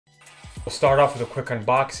We'll start off with a quick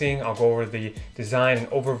unboxing. I'll go over the design and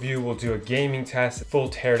overview. We'll do a gaming test, full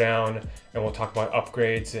teardown, and we'll talk about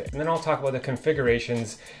upgrades. And then I'll talk about the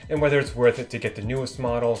configurations and whether it's worth it to get the newest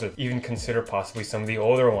models or even consider possibly some of the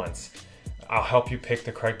older ones. I'll help you pick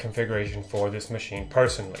the correct configuration for this machine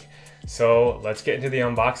personally. So let's get into the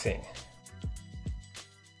unboxing.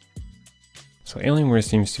 So Alienware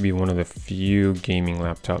seems to be one of the few gaming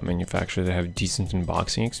laptop manufacturers that have decent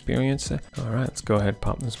unboxing experience. Alright, let's go ahead and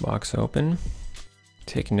pop this box open.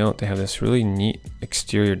 Take note, they have this really neat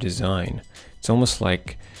exterior design. It's almost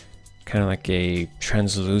like kind of like a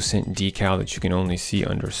translucent decal that you can only see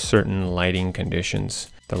under certain lighting conditions.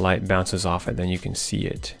 The light bounces off it, then you can see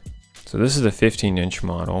it. So this is the 15-inch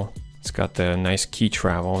model. It's got the nice key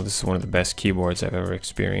travel. This is one of the best keyboards I've ever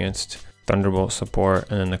experienced. Thunderbolt support,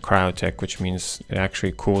 and then the Cryotech, which means it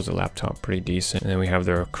actually cools the laptop pretty decent. And then we have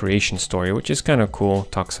their creation story, which is kind of cool.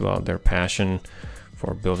 Talks about their passion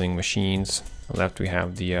for building machines. On the left we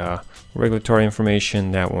have the regulatory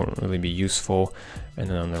information that won't really be useful, and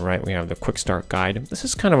then on the right we have the quick start guide. This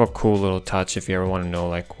is kind of a cool little touch if you ever want to know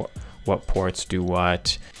like what ports do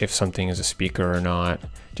what, if something is a speaker or not.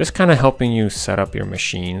 Just kind of helping you set up your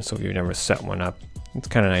machine, so if you've never set one up, it's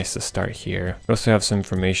kind of nice to start here. We also have some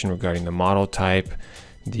information regarding the model type,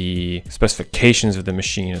 the specifications of the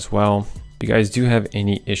machine as well. If you guys do have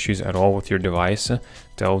any issues at all with your device,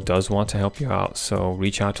 Dell does want to help you out, so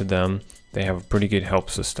reach out to them. They have a pretty good help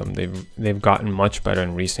system. They've gotten much better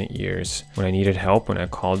in recent years. When I needed help, when I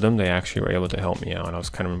called them, they actually were able to help me out. I was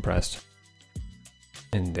kind of impressed.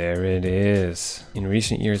 And there it is. In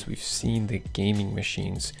recent years, we've seen the gaming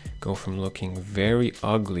machines go from looking very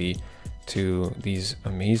ugly to these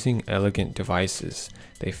amazing, elegant devices.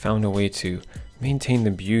 They found a way to maintain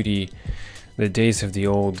the beauty. The days of the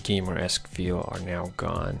old gamer-esque feel are now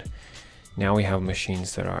gone. Now we have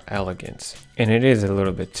machines that are elegant. And it is a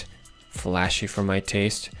little bit flashy for my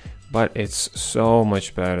taste, but it's so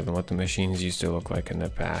much better than what the machines used to look like in the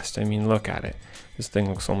past. I mean, look at it. This thing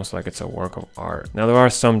looks almost like it's a work of art. Now there are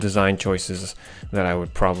some design choices that I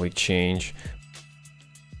would probably change.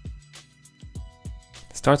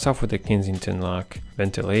 Starts off with the Kensington lock,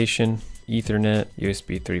 ventilation, Ethernet,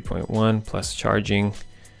 USB 3.1 plus charging,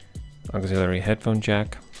 auxiliary headphone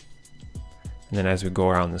jack. And then as we go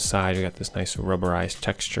around the side, we got this nice rubberized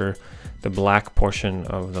texture. The black portion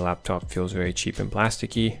of the laptop feels very cheap and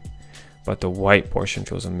plasticky, but the white portion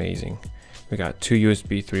feels amazing. We got two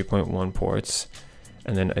USB 3.1 ports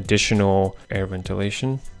and then additional air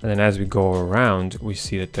ventilation. And then as we go around, we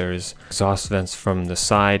see that there's exhaust vents from the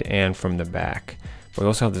side and from the back. But we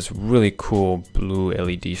also have this really cool blue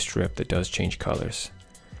LED strip that does change colors.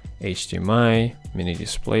 HDMI, mini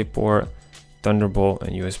display port, Thunderbolt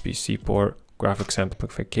and USB-C port, graphics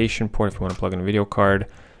amplification port if you want to plug in a video card,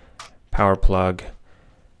 power plug,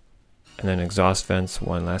 and then exhaust vents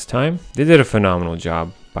one last time. They did a phenomenal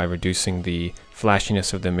job by reducing the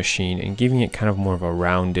flashiness of the machine and giving it kind of more of a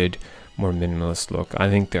rounded, more minimalist look. I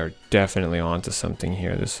think they're definitely onto something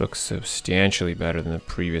here. This looks substantially better than the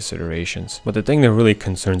previous iterations. But the thing that really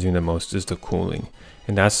concerns me the most is the cooling.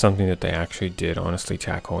 And that's something that they actually did honestly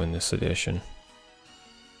tackle in this edition.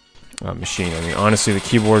 Machine. I mean, honestly, the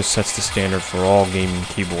keyboard sets the standard for all gaming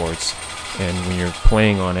keyboards. And when you're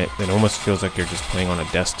playing on it, it almost feels like you're just playing on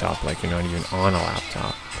a desktop, like you're not even on a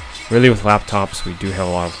laptop. Really, with laptops, we do have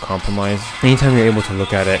a lot of compromise. Anytime you're able to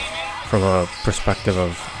look at it from a perspective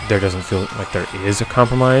of there doesn't feel like there is a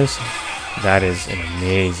compromise, that is an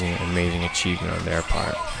amazing, amazing achievement on their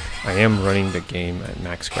part. I am running the game at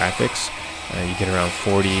max graphics. You get around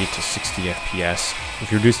 40 to 60 FPS.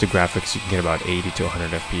 If you reduce the graphics, you can get about 80 to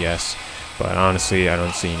 100 FPS. But honestly, I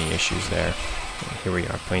don't see any issues there. Here we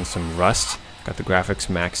are playing some Rust. Got the graphics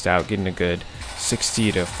maxed out, getting a good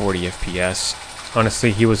 60 to 40 FPS.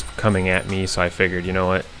 Honestly, he was coming at me, so I figured, you know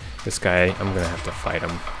what, this guy, I'm gonna have to fight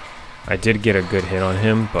him. I did get a good hit on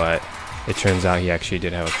him, but it turns out he actually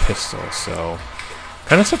did have a pistol, so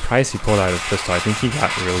kind of surprised he pulled out his pistol. I think he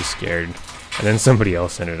got really scared, and then somebody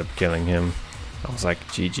else ended up killing him. I was like,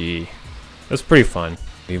 GG. It was pretty fun.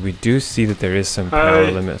 We do see that there is some power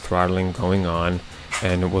limit throttling going on,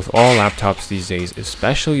 and with all laptops these days,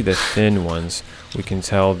 especially the thin ones, we can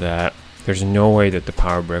tell that there's no way that the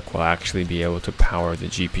power brick will actually be able to power the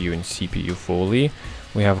GPU and CPU fully.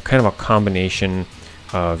 We have kind of a combination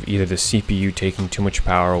of either the CPU taking too much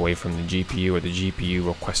power away from the GPU or the GPU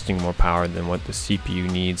requesting more power than what the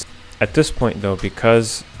CPU needs. At this point though,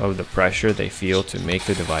 because of the pressure they feel to make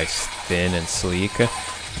the device thin and sleek,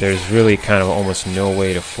 there's really kind of almost no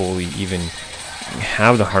way to fully even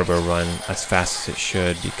have the hardware run as fast as it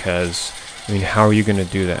should, because I mean, how are you going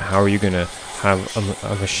to do that? How are you going to have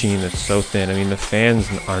a machine that's so thin. I mean, the fans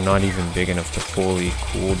are not even big enough to fully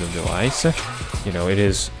cool the device. You know, it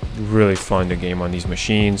is really fun to game on these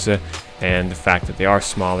machines, and the fact that they are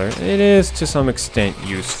smaller, it is to some extent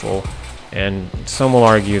useful. And some will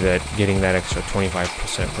argue that getting that extra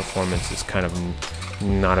 25% performance is kind of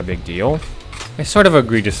not a big deal. I sort of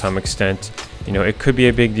agree to some extent. You know, it could be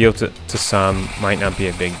a big deal to some, might not be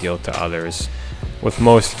a big deal to others. With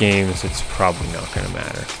most games, it's probably not going to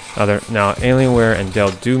matter. Now, Alienware and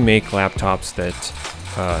Dell do make laptops that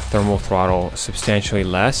thermal throttle substantially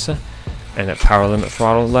less and that power limit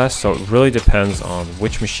throttle less, so it really depends on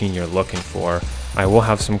which machine you're looking for. I will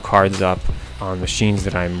have some cards up on machines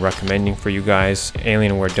that I'm recommending for you guys.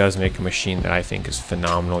 Alienware does make a machine that I think is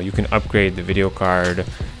phenomenal. You can upgrade the video card,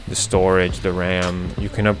 the storage, the RAM, you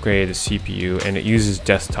can upgrade the CPU, and it uses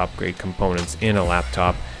desktop grade components in a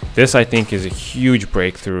laptop. This, I think, is a huge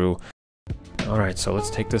breakthrough. Alright, so let's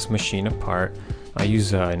take this machine apart. I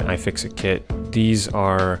use an iFixit kit. These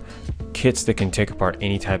are kits that can take apart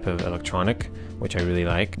any type of electronic, which I really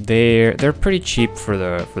like. They're pretty cheap for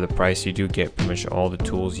the price. You do get pretty much all the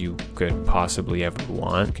tools you could possibly ever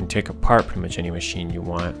want. You can take apart pretty much any machine you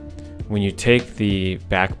want. When you take the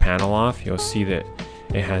back panel off, you'll see that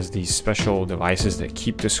it has these special devices that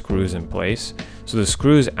keep the screws in place. So the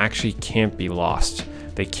screws actually can't be lost.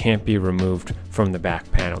 They can't be removed from the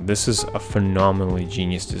back panel. This is a phenomenally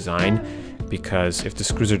genius design, because if the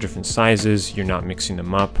screws are different sizes, you're not mixing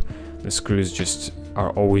them up. The screws just are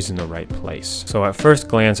always in the right place. So at first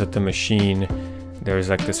glance at the machine, there's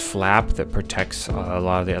like this flap that protects a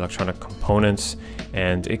lot of the electronic components,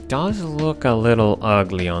 and it does look a little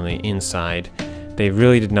ugly on the inside. They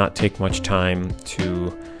really did not take much time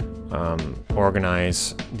to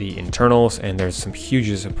organize the internals, and there's some huge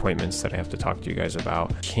disappointments that I have to talk to you guys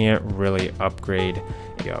about. Can't really upgrade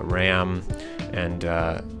the RAM, and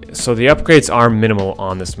so the upgrades are minimal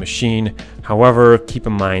on this machine. However, keep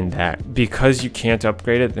in mind that because you can't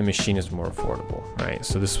upgrade it, the machine is more affordable, right?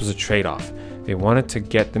 So this was a trade-off. They wanted to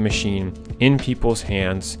get the machine in people's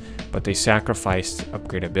hands, but they sacrificed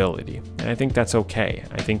upgradability. And I think that's okay.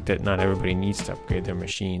 I think that not everybody needs to upgrade their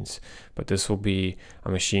machines, but this will be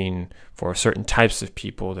a machine for certain types of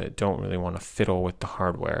people that don't really want to fiddle with the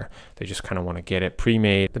hardware. They just kind of want to get it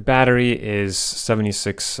pre-made. The battery is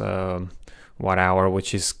 76 watt hour,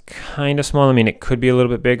 which is kind of small. I mean, it could be a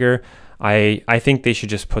little bit bigger. I think they should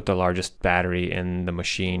just put the largest battery in the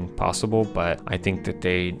machine possible, but I think that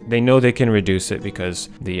they know they can reduce it, because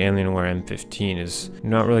the Alienware m15 is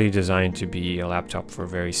not really designed to be a laptop for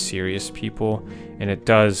very serious people. And it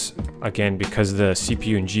does, again, because the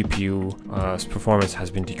CPU and GPU performance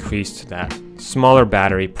has been decreased, that smaller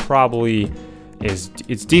battery probably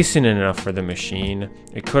it's decent enough for the machine.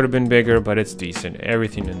 It could have been bigger, but it's decent.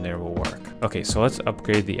 Everything in there will work. Okay, so let's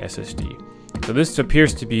upgrade the SSD. So this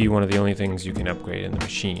appears to be one of the only things you can upgrade in the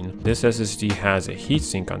machine. This SSD has a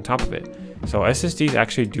heatsink on top of it. So SSDs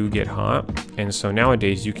actually do get hot, and so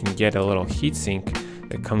nowadays you can get a little heatsink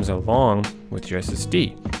that comes along with your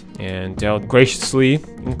SSD. And Dell graciously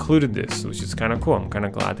included this, which is kind of cool. I'm kind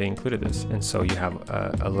of glad they included this. And so you have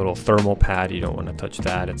a little thermal pad. You don't want to touch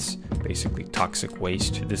that. It's basically toxic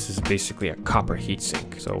waste. This is basically a copper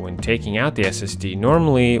heatsink. So when taking out the SSD,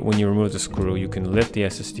 normally when you remove the screw, you can lift the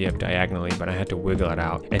SSD up diagonally, but I had to wiggle it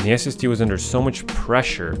out. And the SSD was under so much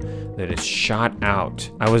pressure that it shot out.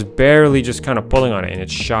 I was barely just kind of pulling on it, and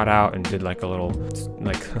it shot out and did like a little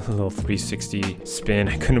 360 spin.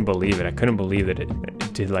 I couldn't believe it. I couldn't believe that it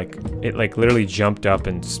did it literally jumped up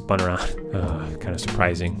and spun around. Kind of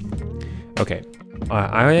surprising. Okay,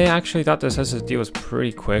 I actually thought this SSD was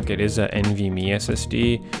pretty quick. It is a NVMe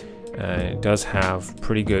SSD. It does have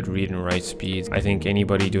pretty good read and write speeds. I think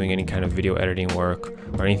anybody doing any kind of video editing work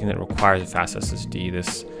or anything that requires a fast SSD,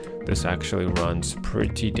 this actually runs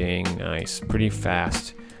pretty dang nice, pretty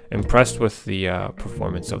fast. Impressed with the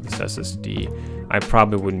performance of this SSD. I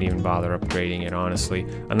probably wouldn't even bother upgrading it, honestly.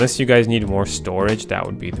 Unless you guys need more storage, that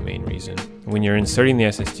would be the main reason. When you're inserting the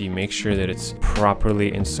SSD, make sure that it's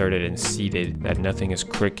properly inserted and seated, that nothing is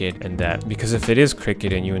crooked, and that, because if it is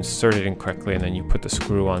crooked and you insert it incorrectly and then you put the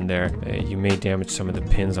screw on there, you may damage some of the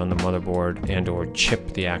pins on the motherboard and or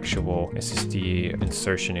chip the actual SSD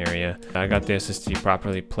insertion area. I got the SSD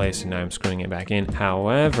properly placed and now I'm screwing it back in.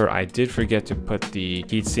 However, I did forget to put the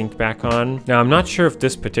heatsink back on. Now, I'm not sure if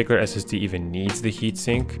this particular SSD even needs the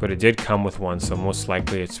heatsink, but it did come with one, so most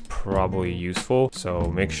likely it's probably useful. So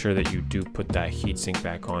make sure that you do put that heatsink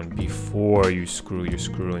back on before you screw your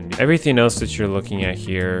screw in. Everything else that you're looking at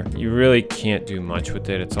here, you really can't do much with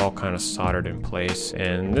it. It's all kind of soldered in place,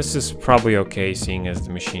 and this is probably okay, seeing as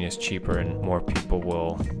the machine is cheaper and more people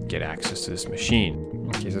will get access to this machine.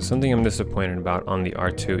 Okay, so something I'm disappointed about on the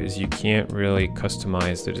R2 is you can't really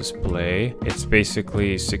customize the display. It's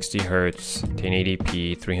basically 60 Hz,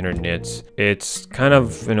 1080p, 300 nits. It's kind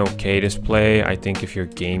of an okay display. I think if you're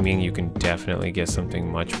gaming, you can definitely get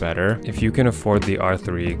something much better. If you can afford the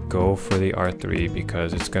R3, go for the R3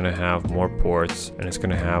 because it's going to have more ports and it's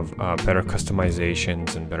going to have better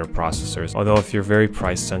customizations and better processors. Although if you're very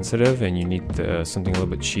price sensitive and you need something a little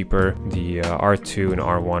bit cheaper, the R2 and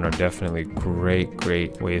R1 are definitely great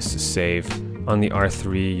ways to save. On the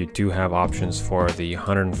R3, you do have options for the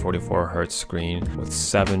 144 Hz screen with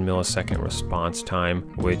 7 millisecond response time,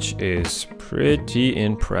 which is pretty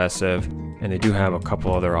impressive. And they do have a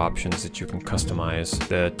couple other options that you can customize.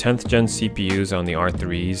 The 10th gen CPUs on the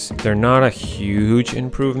R3s, they're not a huge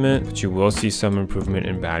improvement, but you will see some improvement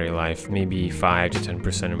in battery life, maybe 5 to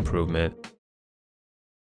 10% improvement.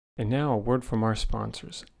 And now a word from our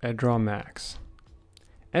sponsors, Edraw Max.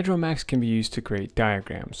 Edraw Max can be used to create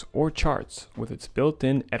diagrams or charts with its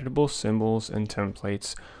built-in editable symbols and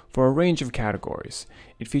templates for a range of categories.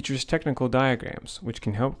 It features technical diagrams, which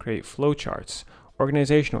can help create flowcharts,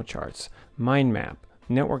 organizational charts, mind map,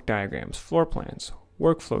 network diagrams, floor plans,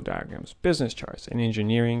 workflow diagrams, business charts, and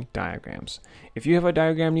engineering diagrams. If you have a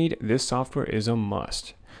diagram need, this software is a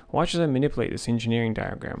must. Watch as I manipulate this engineering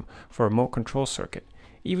diagram for a remote control circuit.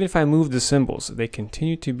 Even if I move the symbols, they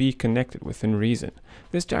continue to be connected within reason.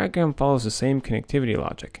 This diagram follows the same connectivity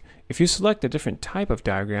logic. If you select a different type of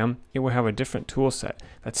diagram, it will have a different tool set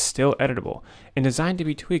that's still editable and designed to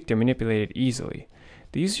be tweaked and manipulated easily.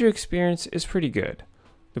 The user experience is pretty good.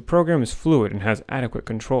 The program is fluid and has adequate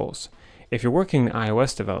controls. If you're working in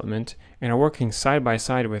iOS development and are working side by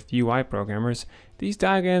side with UI programmers, these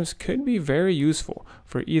diagrams could be very useful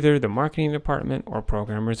for either the marketing department or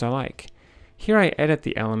programmers alike. Here I edit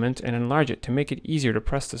the element and enlarge it to make it easier to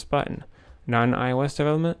press this button. Not in iOS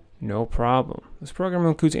development? No problem. This program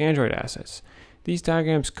includes Android assets. These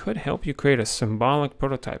diagrams could help you create a symbolic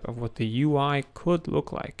prototype of what the UI could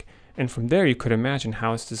look like, and from there you could imagine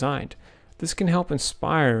how it's designed. This can help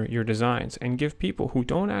inspire your designs and give people who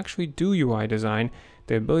don't actually do UI design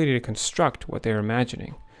the ability to construct what they're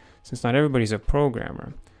imagining. Since not everybody's a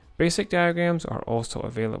programmer, basic diagrams are also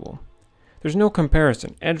available. There's no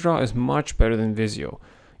comparison. Edraw is much better than Visio.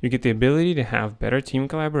 You get the ability to have better team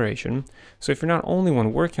collaboration, so if you're not only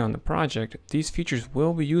one working on the project, these features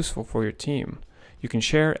will be useful for your team. You can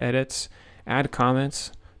share edits, add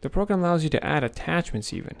comments. The program allows you to add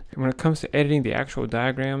attachments even. And when it comes to editing the actual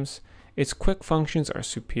diagrams, its quick functions are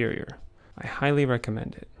superior. I highly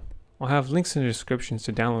recommend it. I'll have links in the descriptions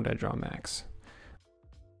to download Edraw Max.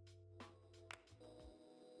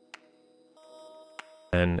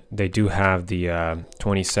 And they do have the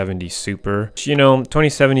 2070 Super.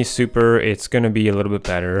 2070 Super, it's going to be a little bit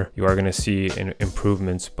better. You are going to see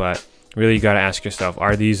improvements, but really you got to ask yourself,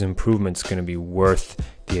 are these improvements going to be worth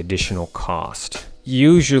the additional cost?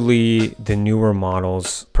 Usually the newer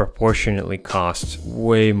models proportionately cost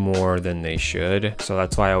way more than they should. So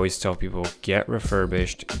that's why I always tell people, get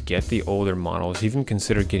refurbished, get the older models, even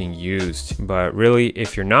consider getting used. But really,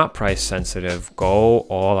 if you're not price sensitive, go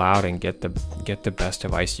all out and get the best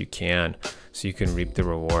device you can, so you can reap the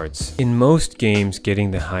rewards. In most games,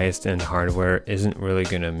 getting the highest end hardware isn't really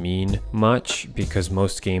gonna mean much because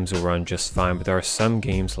most games will run just fine, but there are some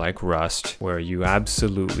games like Rust where you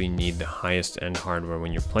absolutely need the highest end hardware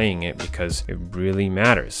when you're playing it because it really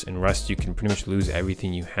matters. In Rust, you can pretty much lose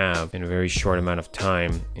everything you have in a very short amount of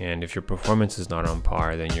time, and if your performance is not on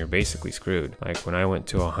par, then you're basically screwed. Like when I went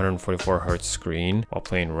to a 144 Hz screen while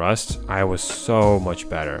playing Rust, I was so much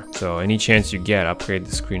better. So any chance you get, upgrade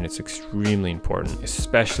the screen. It's extremely important,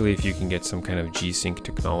 especially if you can get some kind of G-Sync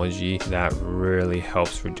technology that really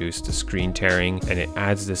helps reduce the screen tearing, and it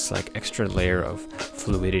adds this like extra layer of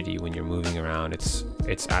fluidity when you're moving around.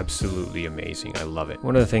 It's absolutely amazing. I love it.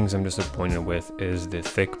 One of the things I'm disappointed with is the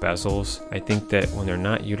thick bezels. I think that when they're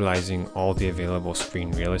not utilizing all the available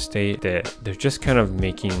screen real estate, that they're just kind of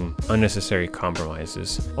making unnecessary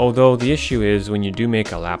compromises. Although the issue is when you do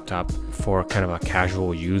make a laptop for kind of a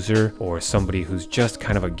casual user or somebody who's just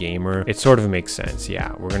kind of a gamer, it sort of makes sense.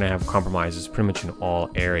 Yeah, we're gonna have compromises pretty much in all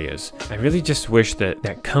areas. I really just wish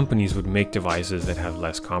that companies would make devices that have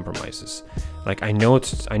less compromises. Like I know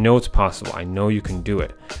it's possible. I know you can do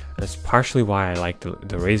it. And that's partially why I like the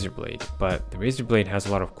Razer Blade. But the Razer Blade has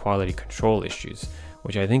a lot of quality control issues,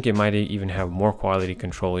 which I think it might even have more quality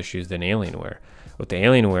control issues than Alienware. With the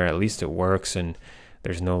Alienware, at least it works and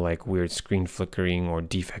there's no like weird screen flickering or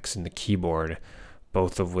defects in the keyboard,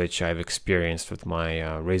 both of which I've experienced with my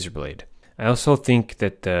Razer Blade. I also think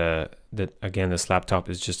that again, this laptop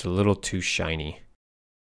is just a little too shiny.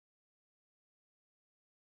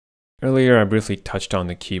 Earlier, I briefly touched on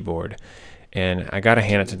the keyboard, and I gotta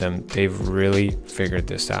hand it to them. They've really figured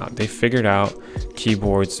this out. They figured out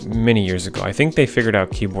keyboards many years ago. I think they figured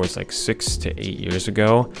out keyboards like 6 to 8 years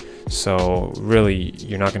ago. So really,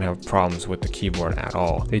 you're not gonna have problems with the keyboard at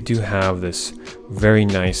all. They do have this very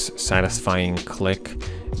nice, satisfying click.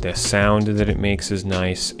 The sound that it makes is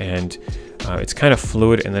nice, and it's kind of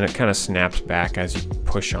fluid, and then it kind of snaps back as you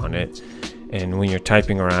push on it. And when you're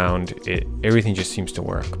typing around, everything just seems to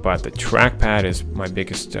work. But the trackpad is my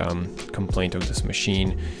biggest complaint of this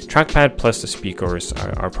machine. Trackpad plus the speakers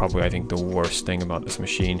are probably, I think, the worst thing about this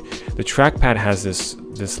machine. The trackpad has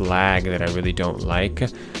this lag that I really don't like.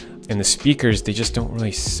 And the speakers, they just don't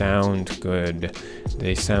really sound good.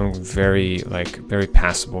 They sound very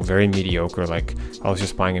passable, very mediocre. Like I was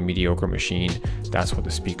just buying a mediocre machine. That's what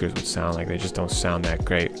the speakers would sound like. They just don't sound that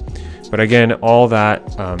great. But again, all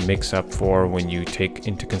that makes up for when you take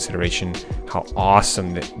into consideration how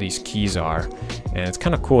awesome these keys are. And it's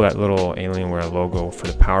kind of cool, that little Alienware logo for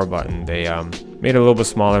the power button. They made it a little bit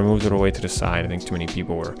smaller, moved it away to the side. I think too many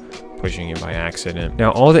people were pushing it by accident.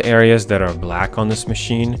 Now, all the areas that are black on this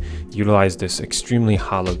machine utilize this extremely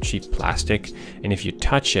hollow, cheap plastic. And if you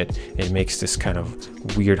touch it, it makes this kind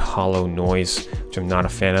of weird hollow noise, which I'm not a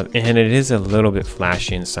fan of. And it is a little bit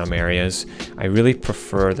flashy in some areas. I really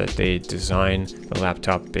prefer that they design the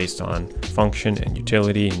laptop based on function and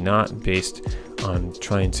utility, not based on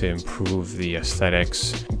trying to improve the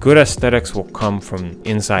aesthetics. Good aesthetics will come from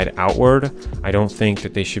inside outward. I don't think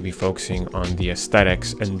that they should be focusing on the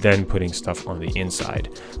aesthetics and then putting stuff on the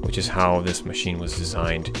inside, which is how this machine was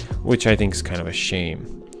designed, which I think is kind of a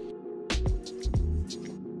shame.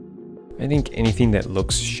 I think anything that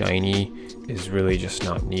looks shiny is really just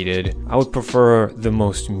not needed. I would prefer the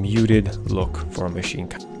most muted look for a machine.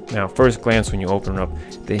 Now, first glance when you open it up,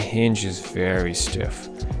 the hinge is very stiff.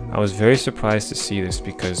 I was very surprised to see this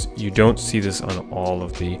because you don't see this on all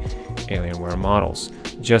of the Alienware models,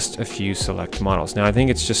 just a few select models. Now, I think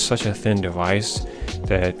it's just such a thin device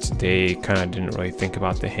that they kind of didn't really think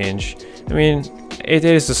about the hinge. I mean, it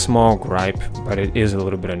is a small gripe, but it is a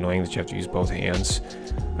little bit annoying that you have to use both hands.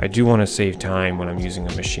 I do want to save time when I'm using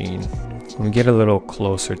a machine. When we get a little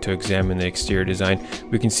closer to examine the exterior design,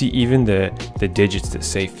 we can see even the digits that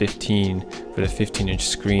say 15 for the 15-inch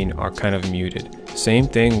screen are kind of muted. Same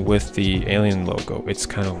thing with the Alien logo. It's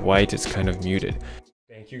kind of white, it's kind of muted.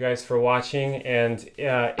 Thank you guys for watching, and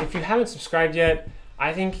if you haven't subscribed yet,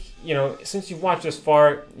 I think, since you've watched this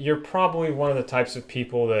far, you're probably one of the types of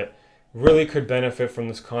people that really could benefit from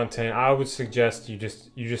this content. I would suggest you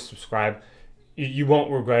just subscribe. You won't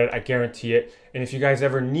regret it, I guarantee it. And if you guys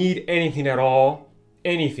ever need anything at all,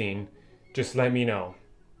 anything, just let me know.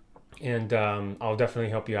 And I'll definitely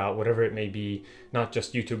help you out, whatever it may be, not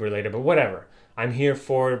just YouTube related, but whatever. I'm here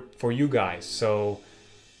for you guys. So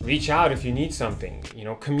reach out if you need something,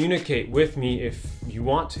 communicate with me if you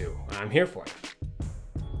want to. I'm here for it.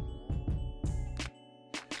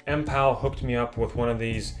 Mpow hooked me up with one of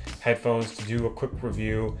these headphones to do a quick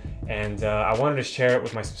review, and I wanted to share it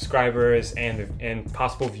with my subscribers and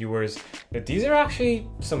possible viewers that these are actually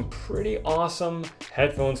some pretty awesome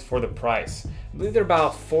headphones for the price. I believe they're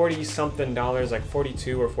about $40 something, like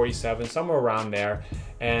 42 or 47, somewhere around there,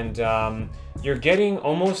 and you're getting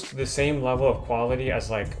almost the same level of quality as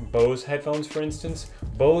like Bose headphones, for instance.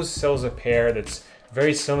 Bose sells a pair that's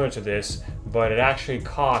very similar to this, but it actually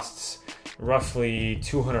costs roughly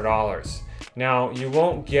 $200. Now, you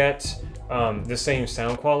won't get the same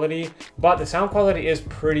sound quality, but the sound quality is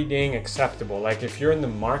pretty dang acceptable. Like if you're in the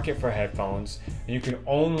market for headphones and you can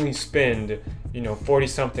only spend, $40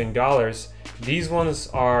 something, these ones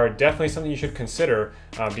are definitely something you should consider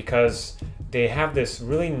because they have this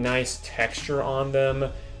really nice texture on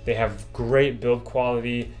them. They have great build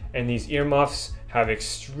quality, and these earmuffs have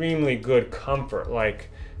extremely good comfort. Like,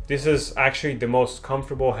 this is actually the most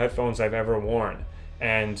comfortable headphones I've ever worn,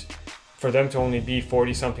 and for them to only be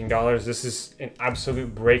 $40 something, this is an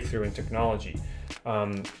absolute breakthrough in technology.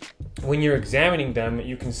 When you're examining them,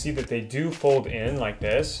 you can see that they do fold in like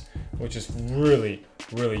this, which is really,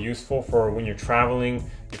 really useful for when you're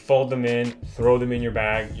traveling. You fold them in, throw them in your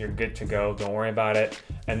bag, you're good to go, don't worry about it.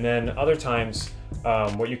 And then other times,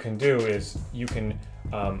 what you can do is you can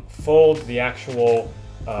fold the actual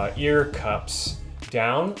ear cups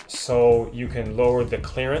down so you can lower the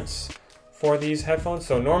clearance for these headphones.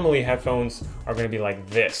 So normally headphones are going to be like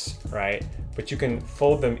this, right? But you can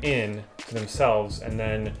fold them in to themselves, and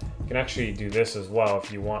then you can actually do this as well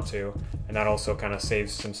if you want to, and that also kind of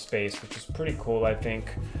saves some space, which is pretty cool, I think.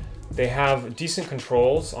 They have decent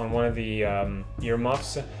controls on one of the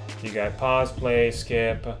earmuffs. You got pause, play,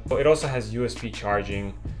 skip. It also has USB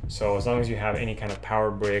charging, So as long as you have any kind of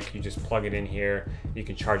power brick, you just plug it in here, you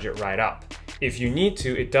can charge it right up. If you need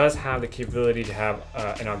to, it does have the capability to have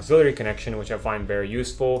an auxiliary connection, which I find very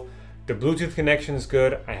useful. The Bluetooth connection is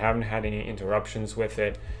good. I haven't had any interruptions with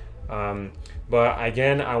it. But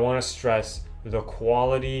again, I want to stress the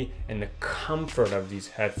quality and the comfort of these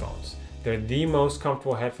headphones. They're the most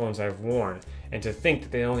comfortable headphones I've worn. And to think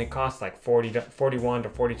that they only cost like $41 to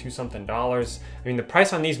 $42 something. I mean, the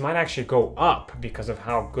price on these might actually go up because of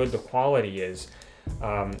how good the quality is.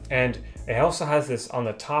 And it also has this on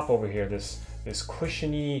the top over here, this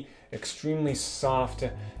cushiony, extremely soft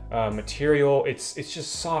material. It's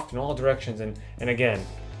just soft in all directions. And again,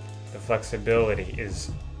 the flexibility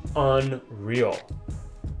is unreal.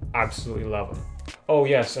 Absolutely love them. Oh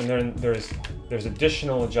yes, and then there's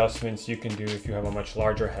additional adjustments you can do if you have a much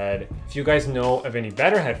larger head. If you guys know of any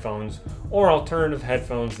better headphones or alternative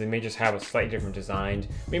headphones, they may just have a slightly different design.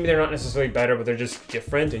 Maybe they're not necessarily better, but they're just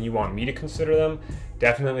different and you want me to consider them,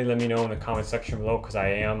 definitely let me know in the comment section below, because I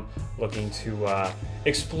am looking to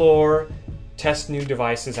explore, test new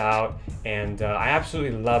devices out, and I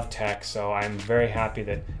absolutely love tech, so I'm very happy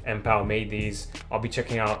that Mpow made these. I'll be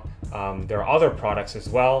checking out their other products as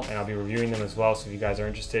well, and I'll be reviewing them as well, so if you guys are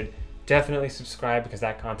interested, definitely subscribe, because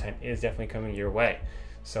that content is definitely coming your way.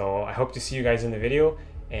 So I hope to see you guys in the video,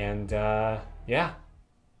 and yeah,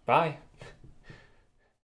 bye.